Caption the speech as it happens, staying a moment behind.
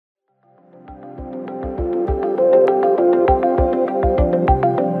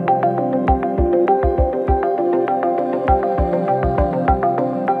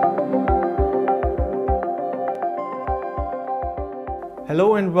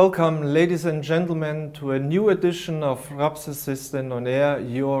and welcome, ladies and gentlemen, to a new edition of Rapsystem on Air,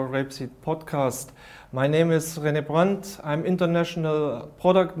 your Rapeseed podcast. My name is Rene Brand. I'm International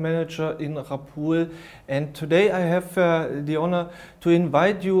Product Manager in Rapool, and today I have the honor to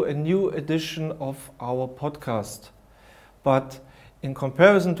invite you a new edition of our podcast. But in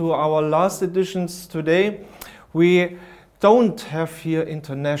comparison to our last editions today, we don't have here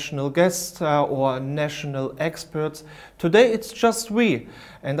international guests or national experts. Today it's just we,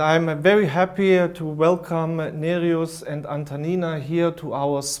 and I'm very happy to welcome Nerijus and Antanina here to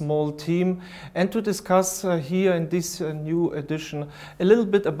our small team and to discuss here in this new edition a little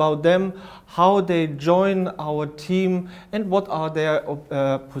bit about them, how they join our team and what are their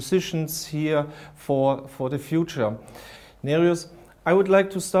positions here for the future. Nerijus, I would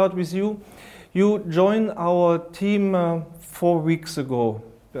like to start with you. You joined our team 4 weeks ago,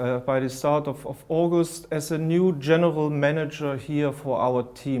 by the start of August, as a new general manager here for our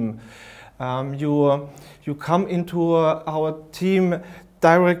team. You come into our team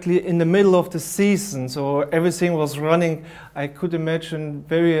directly in the middle of the season, so everything was running. I could imagine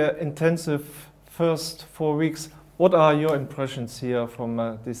very intensive first 4 weeks. What are your impressions here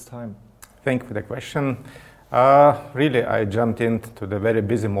from this time? Thank you for the question. Really, I jumped into the very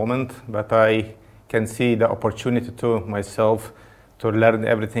busy moment, but I can see the opportunity to myself to learn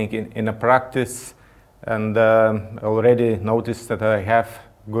everything in a practice, and already noticed that I have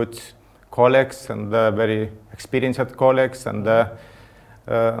good colleagues and very experienced colleagues, and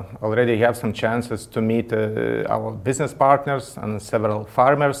already have some chances to meet our business partners and several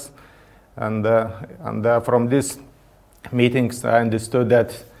farmers, and from these meetings I understood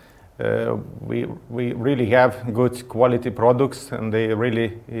that we really have good quality products, and they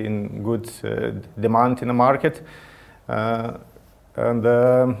really in good demand in the market. I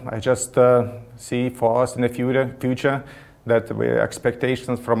just see for us in the future that the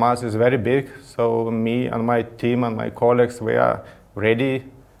expectations from us is very big. So me and my team and my colleagues, we are ready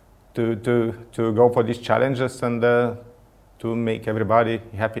to go for these challenges and to make everybody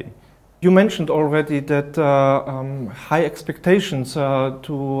happy. You mentioned already that high expectations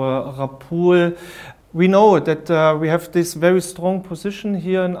to Rapool. We know that we have this very strong position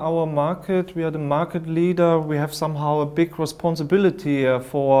here in our market. We are the market leader. We have somehow a big responsibility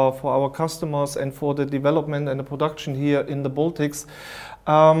for our customers and for the development and the production here in the Baltics.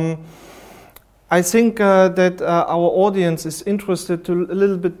 I think that our audience is interested a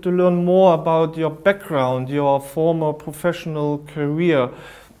little bit to learn more about your background, your former professional career.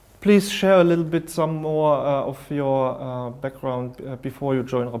 Please share a little bit some more of your background before you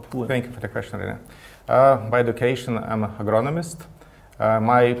join Rapool. Thank you for the question, Rene. By education, I'm an agronomist.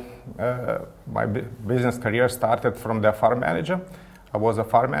 My business career started from the farm manager. I was a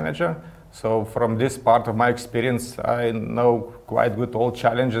farm manager. So from this part of my experience, I know quite good all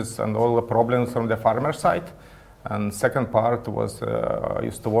challenges and all the problems from the farmer side. And second part was I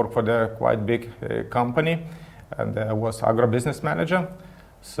used to work for the quite big company, and I was agribusiness manager.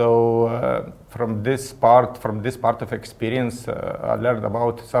 So from this part of experience, I learned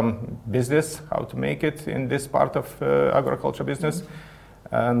about some business, how to make it in this part of agriculture business.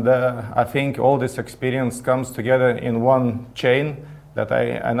 And I think all this experience comes together in one chain, that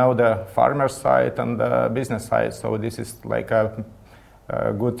I know the farmer side and the business side. So this is like a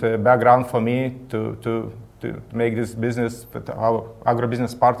good background for me to make this business with our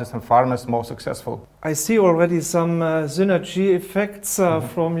agribusiness partners and farmers more successful. I see already some synergy effects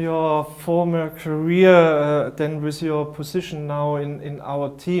from your former career then with your position now in our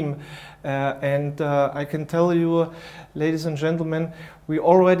team. And I can tell you, ladies and gentlemen, we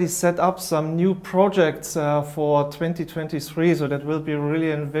already set up some new projects for 2023, so that will be really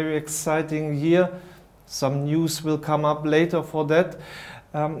a very exciting year. Some news will come up later for that.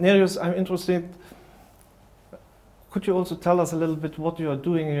 Nerijus, I'm interested. Could you also tell us a little bit what you are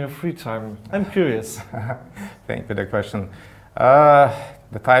doing in your free time? I'm curious. Thank you for the question.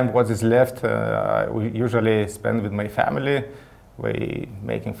 The time what is left, we usually spend with my family. We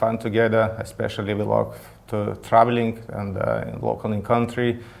making fun together, especially we love to traveling and local in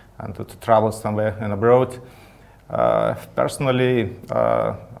country and to travel somewhere and abroad. Personally,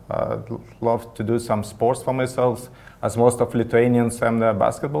 I love to do some sports for myself. As most of Lithuanians, I'm a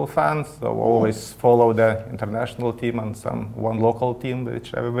basketball fan, so always follow the international team and one local team,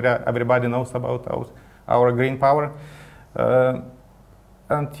 which everybody knows about, our green power.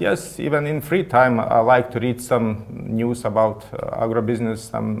 And yes, even in free time, I like to read some news about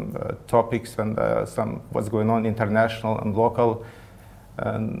agribusiness, some topics, and some what's going on international and local,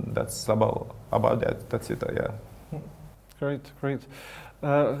 and that's about that. That's it. Yeah. Great, great.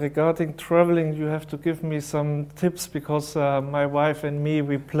 Regarding traveling, you have to give me some tips because my wife and me,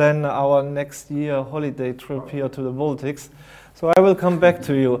 we plan our next year holiday trip here to the Baltics. So I will come back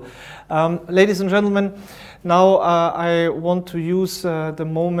to you. Ladies and gentlemen, now I want to use the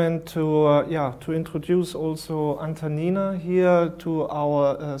moment to introduce also Antanina here to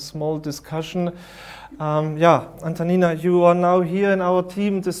our small discussion. Antanina, you are now here in our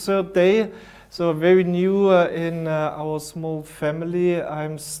team the third day. So very new in our small family.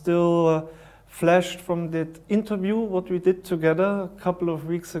 I'm still flashed from that interview, what we did together a couple of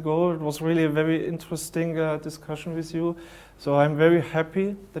weeks ago. It was really a very interesting discussion with you. So I'm very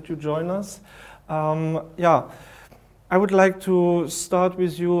happy that you join us. I would like to start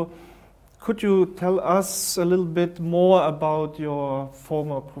with you. Could you tell us a little bit more about your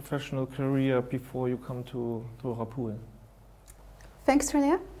former professional career before you come to Rapool? Thanks,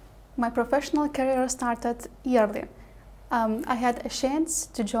 Rene. My professional career started early. I had a chance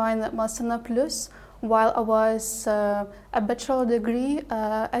to join Malsana Plus while I was a bachelor degree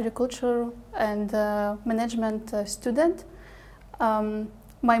agriculture and management student.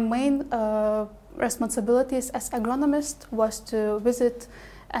 My main responsibilities as agronomist was to visit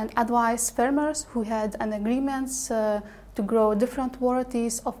and advise farmers who had an agreements to grow different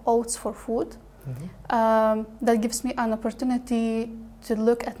varieties of oats for food. Mm-hmm. That gives me an opportunity to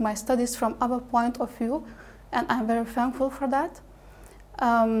look at my studies from other point of view, and I'm very thankful for that.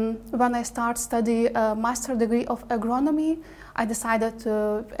 When I started study a master degree of agronomy, I decided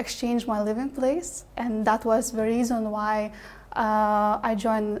to exchange my living place, and that was the reason why I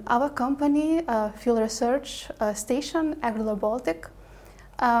joined our company, field research station, RAPOOL Baltic.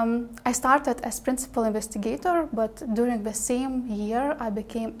 I started as principal investigator, but during the same year I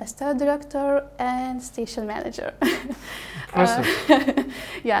became a study director and station manager. Impressive.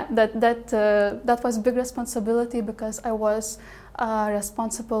 That was big responsibility because I was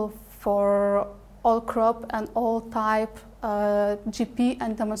responsible for all crop and all type GP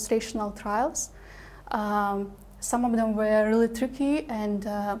and demonstrational trials. Some of them were really tricky,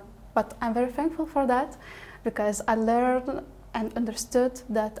 but I'm very thankful for that because I learned and understood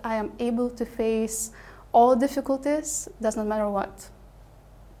that I am able to face all difficulties, doesn't matter what.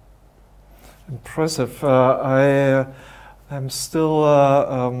 Impressive. I am still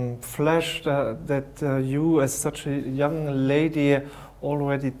flashed that you, as such a young lady,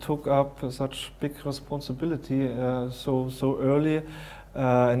 already took up such big responsibility so early,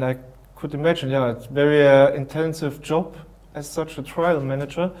 and I could imagine, it's a very intensive job as such a trial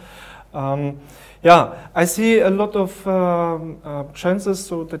manager. I see a lot of chances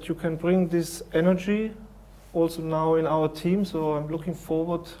so that you can bring this energy also now in our team. So I'm looking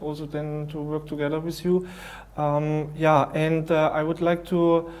forward also then to work together with you. I would like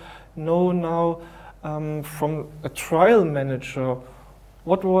to know now from a trial manager,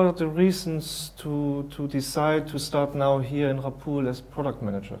 what were the reasons to decide to start now here in Rapool as product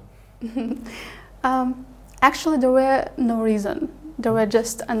manager? Actually, there were no reason. There were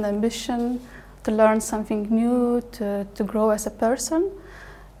just an ambition to learn something new, to grow as a person.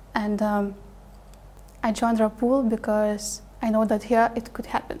 And I joined Rapool because I know that here it could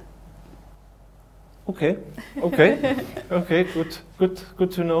happen. Okay,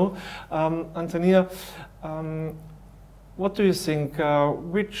 good to know. Antanina, what do you think?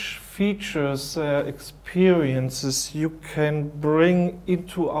 Which features, experiences you can bring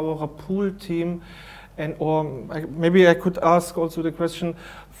into our Rapool team? Maybe I could ask also the question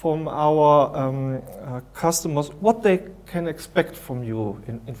from our customers, what they can expect from you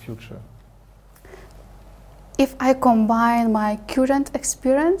in future? If I combine my current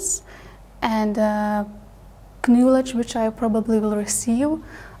experience and knowledge which I probably will receive,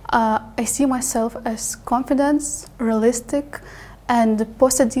 I see myself as confident, realistic, and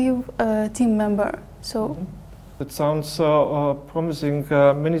positive team member. So. Mm-hmm. That sounds promising.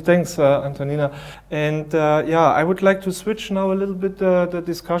 Many thanks, Antanina. And I would like to switch now a little bit the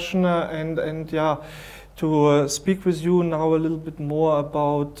discussion to speak with you now a little bit more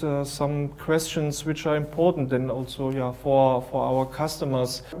about some questions which are important and also for our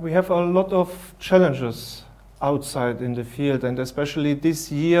customers. We have a lot of challenges outside in the field, and especially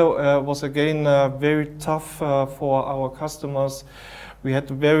this year was again very tough for our customers. We had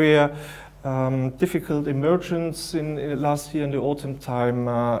very difficult emergence in last year in the autumn time,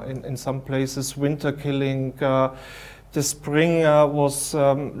 in some places winter killing, the spring was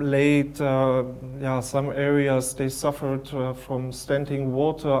late, some areas they suffered from standing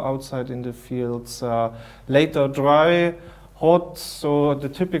water outside in the fields, later dry, hot, so the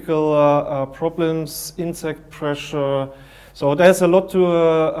typical problems, insect pressure, so there's a lot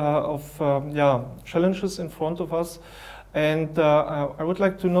of challenges in front of us. And I would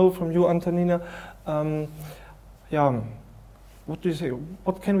like to know from you, Antanina, what do you say?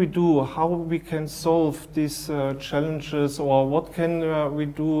 What can we do? How we can solve these challenges, or what can we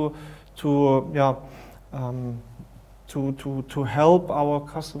do to to help our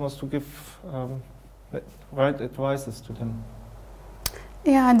customers to give right advices to them?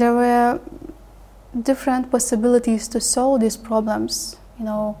 Yeah, there were different possibilities to solve these problems. You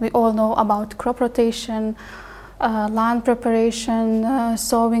know, we all know about crop rotation, land preparation,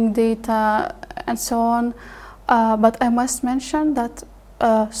 sowing data, and so on. But I must mention that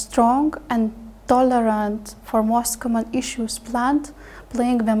strong and tolerant for most common issues plant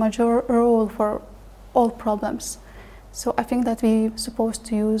playing the major role for all problems. So I think that we're supposed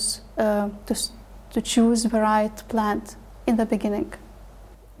to use to choose the right plant in the beginning.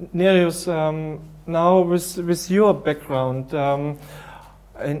 Nerijus, now with your background and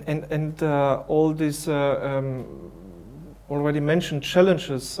all these already mentioned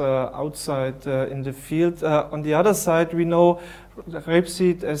challenges outside in the field, on the other side we know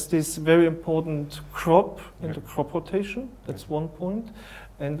rapeseed as this very important crop in the crop rotation. That's one point.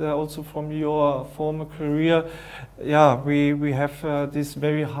 And also from your former career, we have this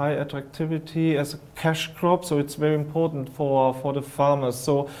very high attractivity as a cash crop, so it's very important for the farmers.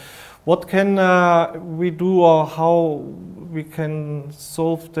 So what can we do, or how we can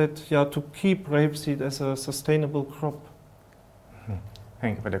solve that, to keep rapeseed as a sustainable crop?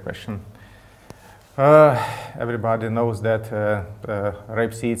 Thank you for the question. Everybody knows that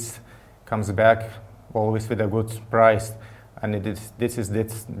rapeseed comes back always with a good price. And this is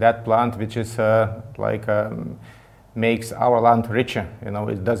that plant which is makes our land richer. You know,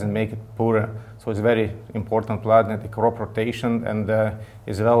 it doesn't make it poorer. So it's a very important plant in the crop rotation, and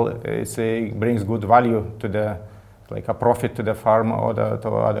as well it brings good value to the a profit to the farmer or to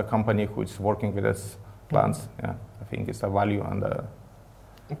other company who is working with this plants. Yeah, I think it's a value and.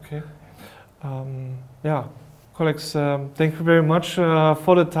 Okay. Colleagues, thank you very much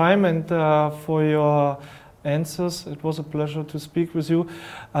for the time and for your answers. It was a pleasure to speak with you.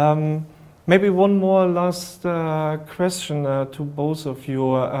 Maybe one more last question to both of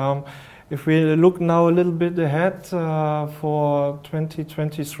you. If we look now a little bit ahead for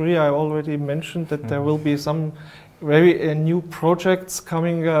 2023, I already mentioned that there will be some very new projects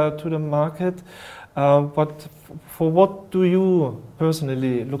coming to the market. But for what do you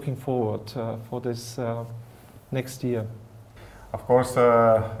personally looking forward for this next year? Of course,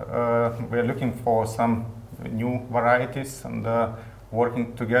 we're looking for some new varieties and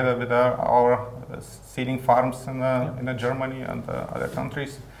working together with our seeding farms in Germany and other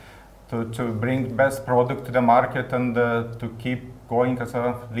countries to bring best product to the market and to keep going as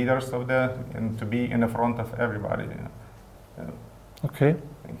leaders of and to be in the front of everybody. Okay.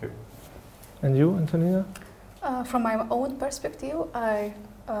 Thank you. And you, Antanina? From my own perspective, I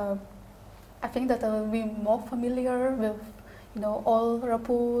think that I will be more familiar with all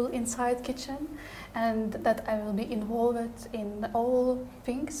Rapool inside kitchen, and that I will be involved in all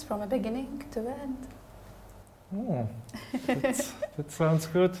things from the beginning to the end. Oh, that sounds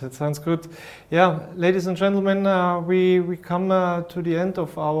good. That sounds good. Yeah, ladies and gentlemen, we come to the end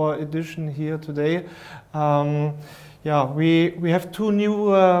of our edition here today. We have two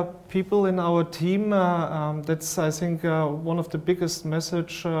new people in our team. That's, I think, one of the biggest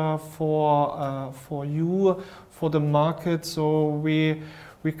message for you, for the market. So we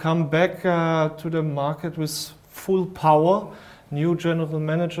come back to the market with full power. New general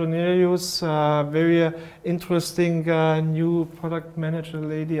manager Nerijus, very interesting new product manager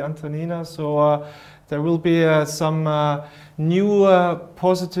lady Antanina. So there will be some new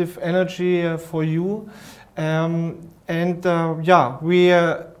positive energy for you.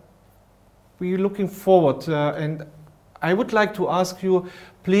 We're looking forward, and I would like to ask you,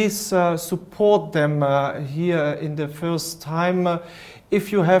 please support them here in the first time.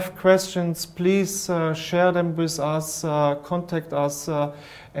 If you have questions, please share them with us, contact us,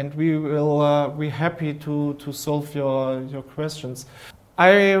 and we will be happy to solve your questions.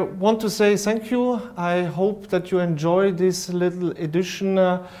 I want to say thank you. I hope that you enjoy this little edition.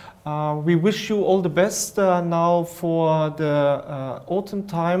 We wish you all the best now for the autumn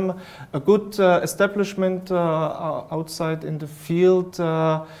time, a good establishment outside in the field.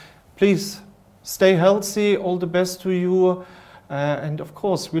 Please stay healthy, all the best to you. And of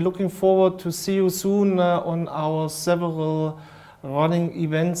course, we're looking forward to see you soon on our several running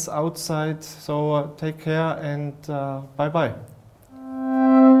events outside. So take care and bye-bye.